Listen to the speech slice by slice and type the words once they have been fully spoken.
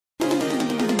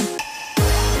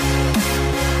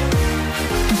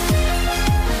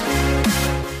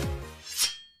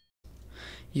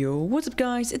Yo, what's up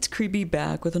guys, it's Creepy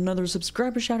back with another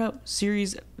subscriber shoutout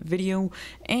series video,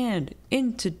 and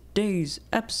in today's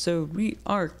episode we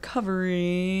are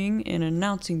covering and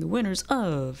announcing the winners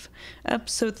of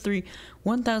episode 3,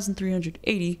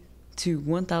 1380 to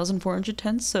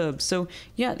 1410 subs. So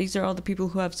yeah, these are all the people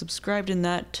who have subscribed in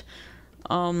that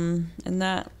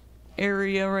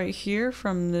area right here,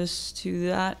 from this to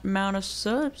that amount of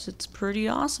subs. It's pretty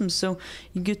awesome. So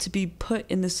you get to be put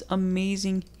in this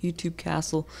amazing YouTube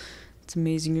castle. It's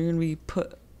amazing. You're gonna be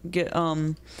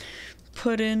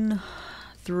put in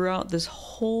throughout this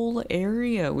whole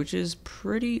area, which is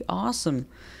pretty awesome.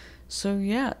 So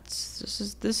yeah,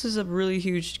 this is a really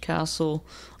huge castle.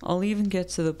 I'll even get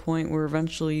to the point where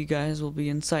eventually you guys will be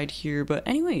inside here. But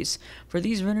anyways, for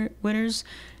these winners,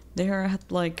 they are at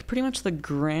like pretty much the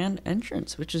grand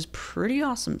entrance, which is pretty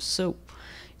awesome. So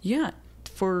yeah,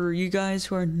 for you guys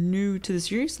who are new to the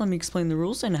series, let me explain the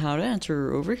rules and how to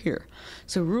enter over here.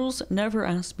 So rules: never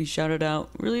ask to be shouted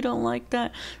out. Really don't like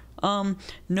that.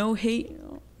 No hate,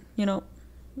 you know,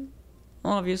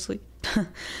 obviously.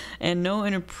 And no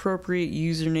inappropriate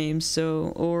usernames.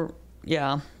 So, or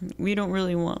yeah, we don't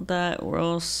really want that, or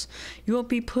else you won't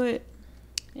be put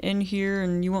in here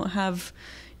and you won't have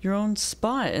your own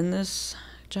spot in this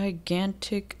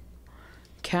gigantic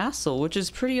castle, which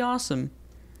is pretty awesome.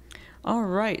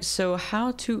 Alright, so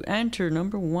how to enter.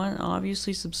 Number one,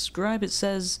 obviously subscribe. It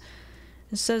says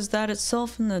that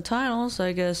itself in the title, so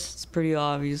I guess it's pretty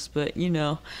obvious, but you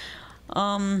know,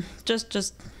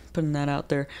 just putting that out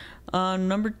there.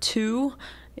 Number two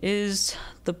is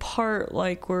the part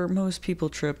like where most people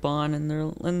trip on, and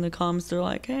they're in the comments, they're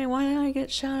like, hey, why did I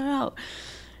get shouted out?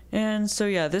 And so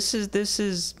yeah, this is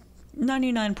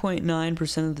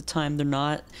 99.9% of the time they're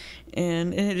not,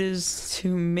 and it is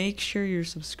to make sure your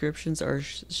subscriptions are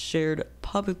shared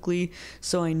publicly,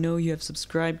 so I know you have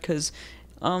subscribed, because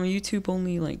YouTube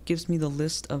only like gives me the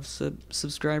list of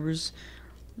subscribers,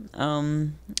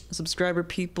 subscriber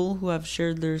people who have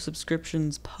shared their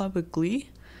subscriptions publicly.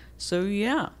 So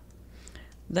yeah,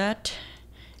 that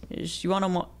is, you want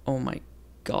to oh my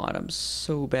god, I'm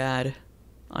so bad.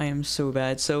 I am so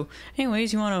bad. So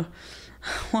anyways, you want to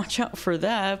watch out for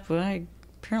that, but I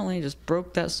apparently just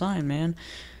broke that sign, man.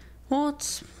 Well,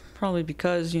 it's probably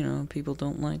because, you know, people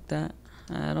don't like that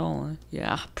at all.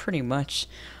 Yeah, pretty much.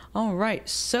 Alright,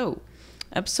 so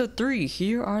episode 3,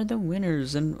 here are the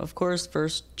winners. And of course,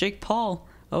 first, Jake Paul.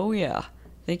 Oh yeah,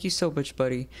 thank you so much,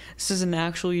 buddy. This is an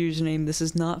actual username, this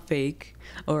is not fake.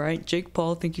 Alright, Jake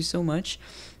Paul, thank you so much.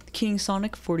 King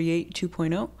Sonic 48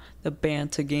 2.0, the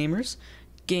Banta Gamers,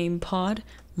 GamePod,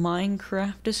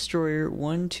 Minecraft Destroyer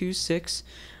 126,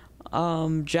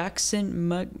 Jackson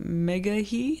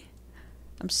Megahe.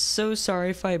 I'm so sorry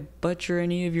if I butcher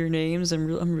any of your names.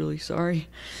 I'm really sorry.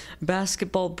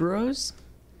 Basketball Bros,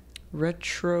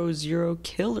 Retro Zero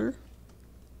Killer,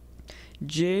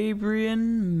 Jabrian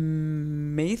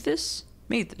Mathis,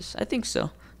 I think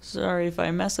so. Sorry if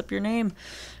I mess up your name.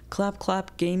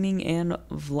 Clap Gaming and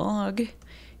Vlog,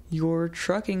 Your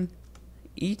Trucking,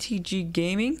 ETG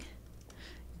Gaming,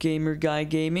 Gamer Guy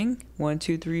Gaming 1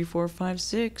 2 3 4 5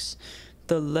 6,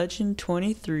 The Legend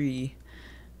 23,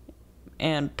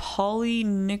 and Polly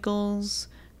Nichols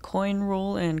Coin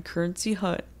Roll and Currency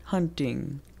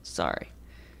Hunting. Sorry,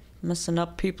 messing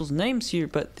up people's names here,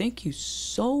 but thank you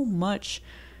so much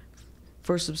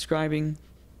for subscribing.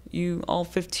 You, all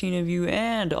 15 of you,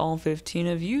 and all 15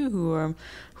 of you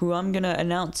who I'm gonna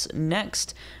announce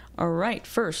next. Alright,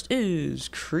 first is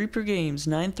Creeper Games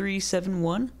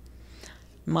 9371,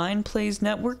 Mineplex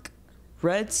Network,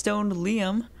 Redstone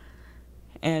Liam,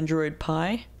 Android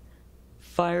Pie,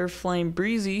 Fireflame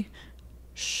Breezy,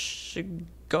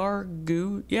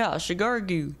 Shigargu, yeah,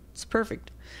 Shigargu, it's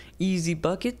perfect. Easy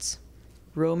Buckets,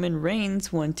 Roman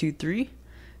Reigns 123,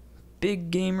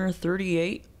 Big Gamer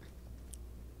 38,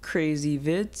 Crazy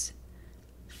Vids,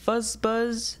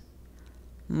 Fuzzbuzz,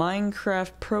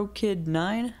 Minecraft Pro Kid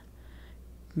 9,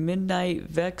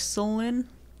 Midnight Vexelin,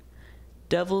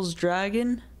 Devil's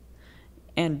Dragon,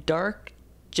 and Dark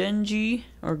Genji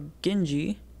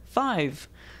 5.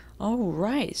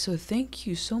 Alright, so thank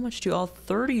you so much to all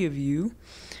 30 of you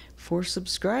for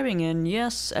subscribing. And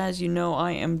yes, as you know,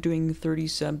 I am doing 30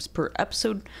 subs per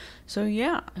episode. So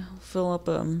yeah, I'll fill up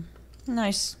a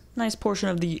nice portion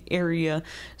of the area.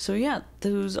 So yeah,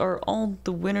 those are all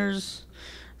the winners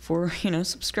for, you know,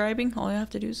 subscribing. All you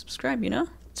have to do is subscribe, you know.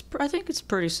 I think it's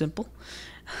pretty simple.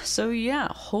 So yeah,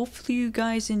 hopefully you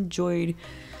guys enjoyed.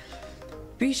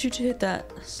 Be sure to hit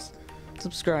that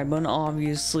subscribe button,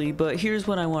 obviously, but here's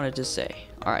what I wanted to say.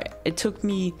 Alright, it took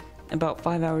me about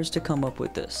 5 hours to come up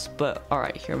with this, but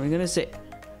alright, here I'm gonna say.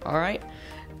 Alright,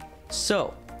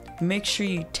 so make sure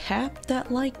you tap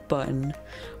that like button,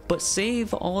 but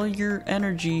save all your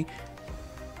energy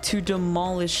to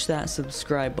demolish that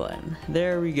subscribe button.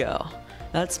 There we go.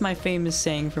 That's my famous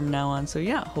saying from now on. So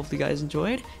yeah, hopefully you guys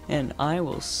enjoyed, and I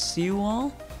will see you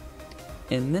all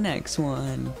in the next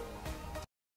one.